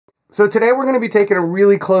So today we're going to be taking a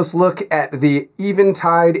really close look at the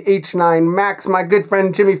Eventide H9 Max. My good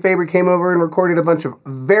friend Jimmy Faber came over and recorded a bunch of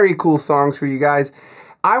very cool songs for you guys.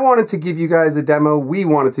 I wanted to give you guys a demo. We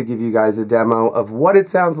wanted to give you guys a demo of what it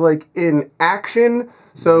sounds like in action.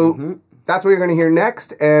 So that's what you're going to hear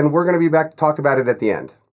next, and we're going to be back to talk about it at the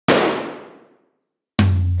end.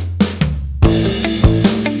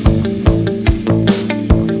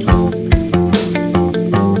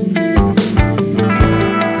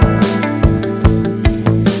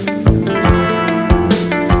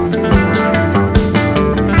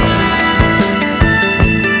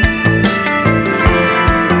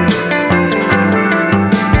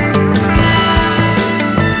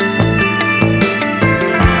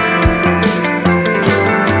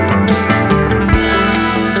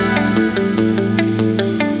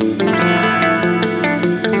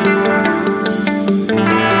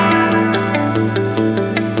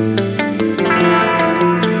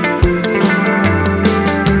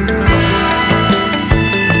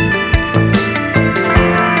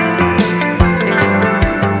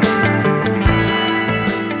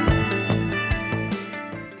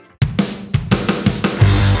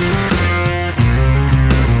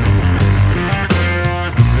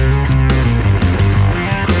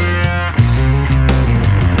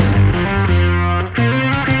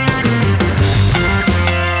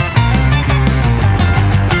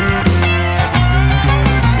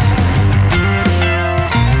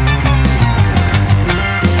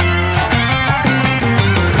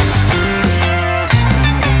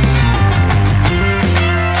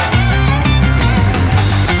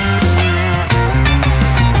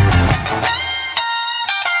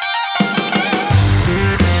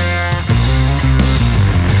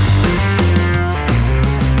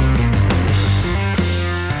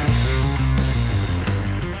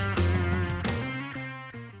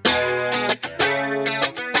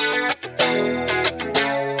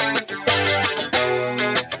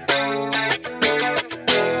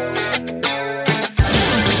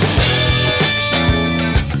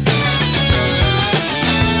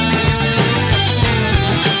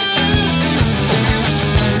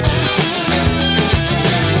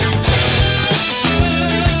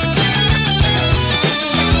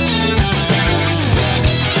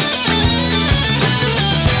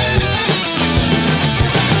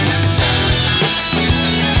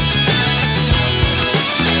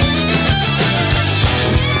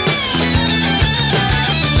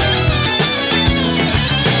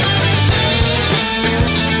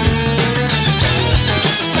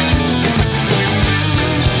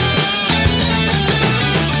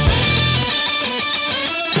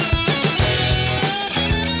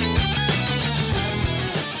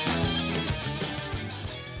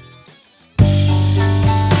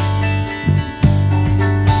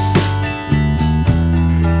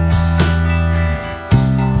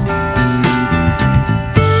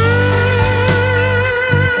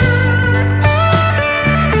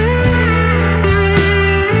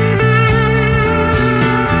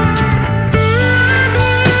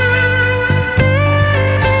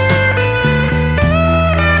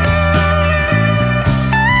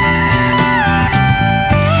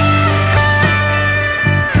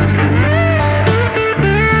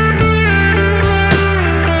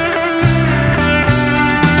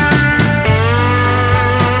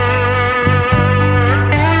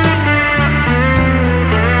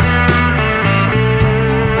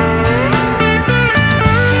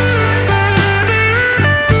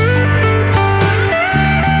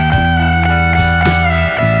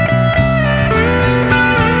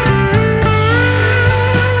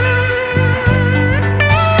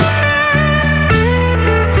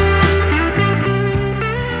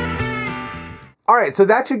 Alright, so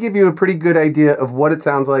that should give you a pretty good idea of what it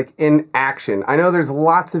sounds like in action. I know there's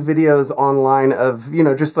lots of videos online of, you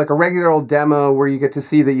know, just like a regular old demo where you get to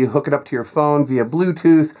see that you hook it up to your phone via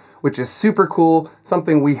Bluetooth, which is super cool,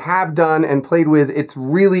 something we have done and played with. It's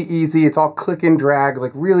really easy. It's all click and drag,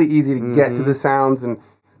 like really easy to get to the sounds and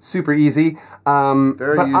super easy.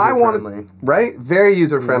 Very user-friendly. Right? Very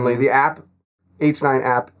user-friendly. The app, H9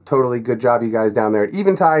 app, totally good job you guys down there at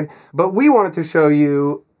Eventide. But we wanted to show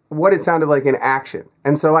you what it sounded like in action.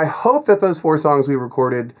 And so I hope that those 4 songs we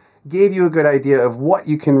recorded gave you a good idea of what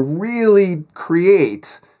you can really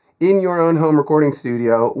create in your own home recording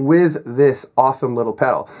studio with this awesome little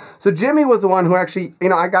pedal. So Jimmy was the one who actually, you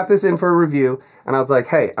know, I got this in for a review and I was like,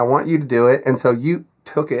 hey, I want you to do it. And so you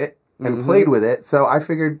took it and played with it. So I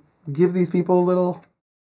figured, give these people a little,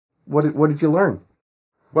 what did you learn?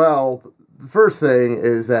 Well, the first thing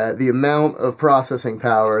is that the amount of processing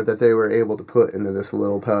power that they were able to put into this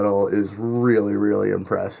little pedal is really, really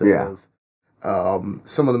impressive. Yeah.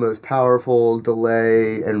 some of the most powerful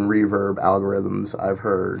delay and reverb algorithms I've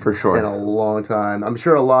heard for sure in a long time. I'm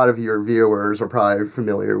sure a lot of your viewers are probably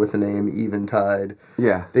familiar with the name Eventide.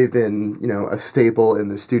 Yeah. They've been, a staple in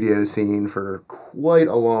the studio scene for quite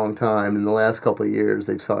a long time. In the last couple of years,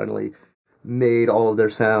 they've suddenly made all of their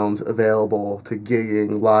sounds available to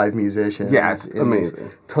gigging live musicians. Yeah, it's amazing.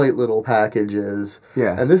 Tight little packages.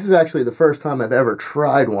 Yeah. And this is actually the first time I've ever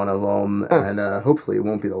tried one of them, and hopefully it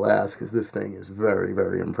won't be the last, because this thing is very,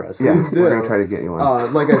 very impressive. Yeah, we're going to try to get you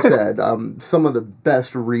one. Like I said, some of the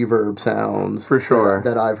best reverb sounds for sure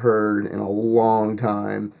that I've heard in a long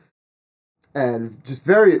time. And just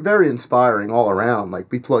very, very inspiring all around.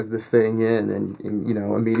 Like, we plugged this thing in and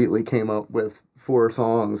immediately came up with 4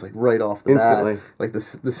 songs, like, right off the instantly. bat. Like, the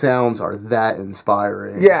sounds are that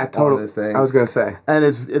inspiring. Yeah, totally. This thing. I was going to say. And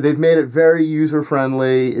they've made it very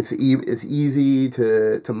user-friendly. It's easy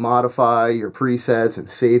to modify your presets and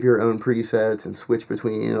save your own presets and switch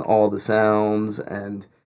between all the sounds, and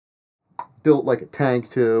built like a tank,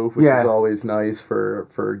 too, which is always nice for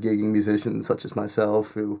gigging musicians such as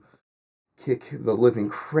myself, who kick the living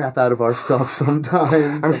crap out of our stuff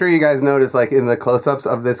sometimes. I'm sure you guys notice, like, in the close-ups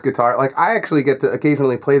of this guitar, like, I actually get to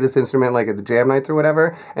occasionally play this instrument, like, at the jam nights or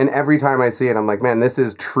whatever, and every time I see it, I'm like, man, this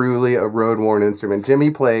is truly a road-worn instrument. Jimmy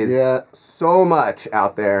plays so much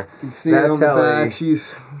out there. You can see it on the back.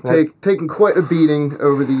 She's taken quite a beating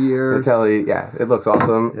over the years. It looks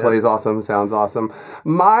awesome, plays awesome, sounds awesome.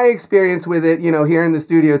 My experience with it, here in the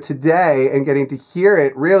studio today and getting to hear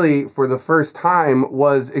it really for the first time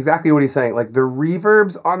was exactly what he's saying. Like, the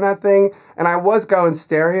reverbs on that thing, and I was going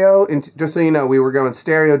stereo, just so you know, we were going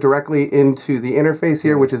stereo directly into the interface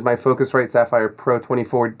here, which is my Focusrite Sapphire Pro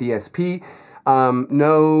 24 DSP.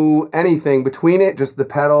 No anything between it, just the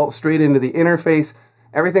pedal straight into the interface.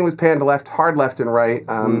 Everything was panned left, hard left and right,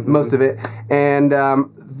 most of it, and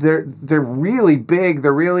they're really big.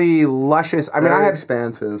 They're really luscious. I mean,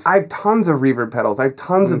 expansive. I have tons of reverb pedals. I have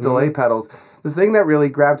tons of delay pedals. The thing that really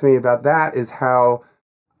grabbed me about that is how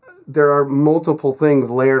there are multiple things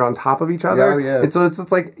layered on top of each other. Oh, yeah. And so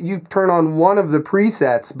it's like you turn on one of the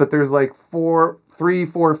presets, but there's like 3,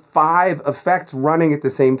 4, 5 effects running at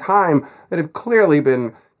the same time that have clearly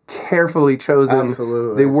been carefully chosen.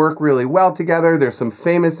 Absolutely. They work really well together. There's some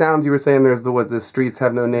famous sounds. You were saying there's the Streets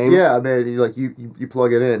Have No Name. Yeah, man, you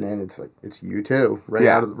plug it in and it's like it's U2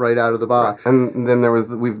 right out of the box. And then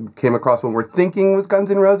we came across one we're thinking was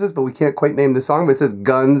Guns N' Roses, but we can't quite name the song, but it says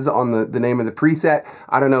Guns on the name of the preset.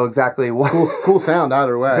 I don't know exactly what. Cool sound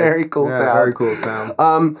either way. Very cool sound. Very cool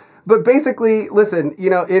sound. But basically, listen,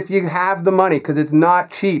 if you have the money, because it's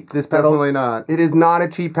not cheap, this pedal. Definitely not. It is not a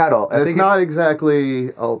cheap pedal. It's not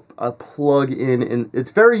exactly a plug-in.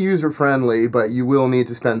 It's very user-friendly, but you will need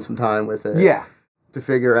to spend some time with it. Yeah. To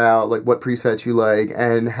figure out, like, what presets you like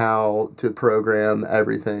and how to program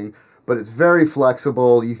everything. But it's very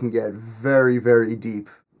flexible. You can get very, very deep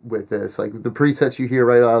with this. Like, the presets you hear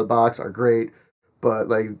right out of the box are great. But,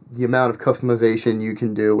 like, the amount of customization you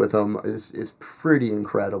can do with them is pretty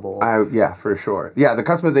incredible. Yeah, for sure. Yeah, the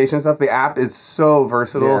customization stuff, the app is so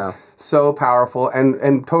versatile, so powerful,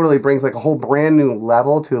 and totally brings, like, a whole brand new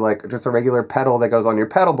level to, like, just a regular pedal that goes on your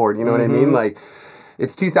pedal board. You know what I mean? Like,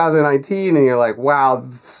 it's 2019, and you're like, wow,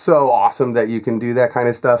 so awesome that you can do that kind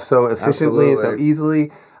of stuff so efficiently and so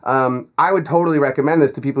easily. I would totally recommend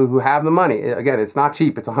this to people who have the money. Again, it's not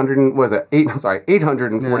cheap. It's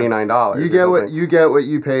 $849. You get what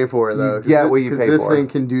you pay for, though. You get what you pay for. This thing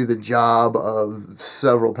can do the job of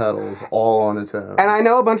several pedals all on its own. And I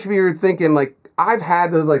know a bunch of you are thinking, like, I've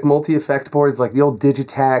had those, like, multi-effect boards, like the old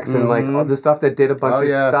Digitex and, like, all the stuff that did a bunch of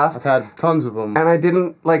stuff. I've had tons of them. And I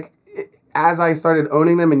didn't, like, as I started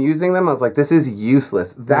owning them and using them, I was like, this is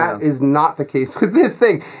useless. That is not the case with this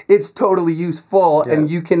thing. It's totally useful, and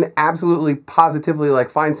you can absolutely positively, like,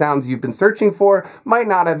 find sounds you've been searching for, might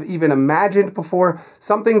not have even imagined before,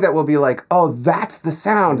 something that will be like, oh, that's the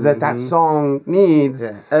sound that song needs.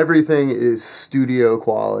 Yeah. Everything is studio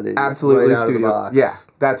quality. Absolutely right studio. Out of the box.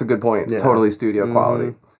 Yeah, that's a good point. Yeah. Totally studio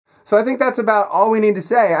quality. So I think that's about all we need to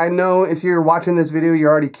say. I know if you're watching this video,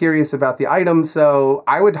 you're already curious about the item, so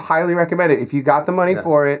I would highly recommend it. If you got the money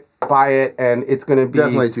for it, buy it, and it's going to be...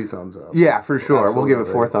 Definitely 2 thumbs up. Yeah, for sure. Absolutely. We'll give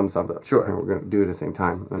it 4 thumbs up. Sure. And we're going to do it at the same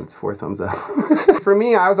time, and it's 4 thumbs up. For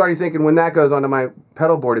me, I was already thinking when that goes onto my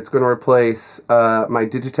pedal board, it's going to replace my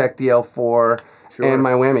Digitech DL4... and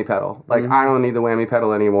my whammy pedal. Like, I don't need the whammy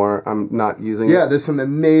pedal anymore. I'm not using it. Yeah, there's some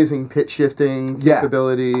amazing pitch shifting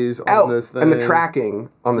capabilities on this thing. And the tracking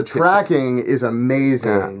on the tracking is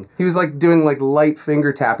amazing. Yeah. He was, like, doing, like, light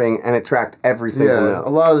finger tapping, and it tracked every single note. A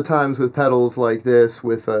lot of the times with pedals like this,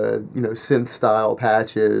 with synth style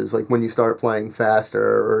patches, like when you start playing faster,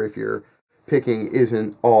 or if you're picking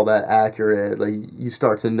isn't all that accurate. Like, you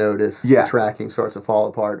start to notice the tracking starts to fall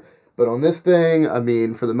apart. But on this thing, I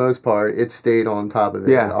mean, for the most part, it stayed on top of it.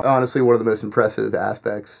 Yeah. Honestly, one of the most impressive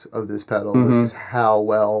aspects of this pedal was just how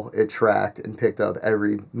well it tracked and picked up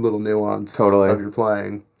every little nuance of your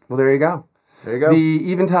playing. Well, there you go. There you go.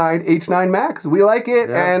 The Eventide H9 Max. We like it,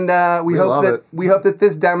 and we hope that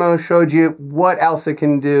this demo showed you what else it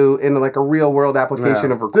can do in like a real world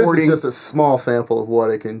application of recording. This is just a small sample of what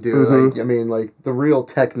it can do. Like, I mean, like the real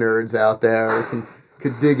tech nerds out there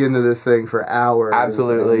could dig into this thing for hours.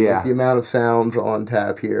 Absolutely, yeah. The amount of sounds on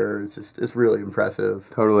tap here is it's really impressive.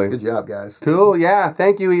 Totally. Good job, guys. Cool, yeah.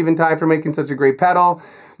 Thank you, Eventide, for making such a great pedal.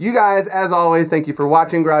 You guys, as always, thank you for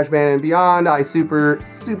watching Garageband and Beyond. I super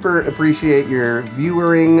appreciate your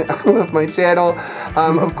viewing of my channel.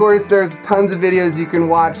 Of course, there's tons of videos you can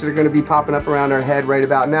watch that are going to be popping up around our head right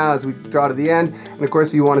about now as we draw to the end. And of course,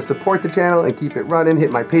 if you want to support the channel and keep it running, hit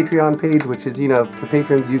my Patreon page, which is, you know, the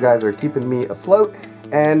patrons, you guys are keeping me afloat.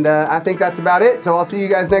 And I think that's about it. So I'll see you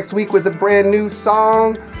guys next week with a brand new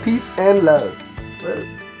song. Peace and love.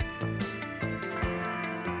 Later.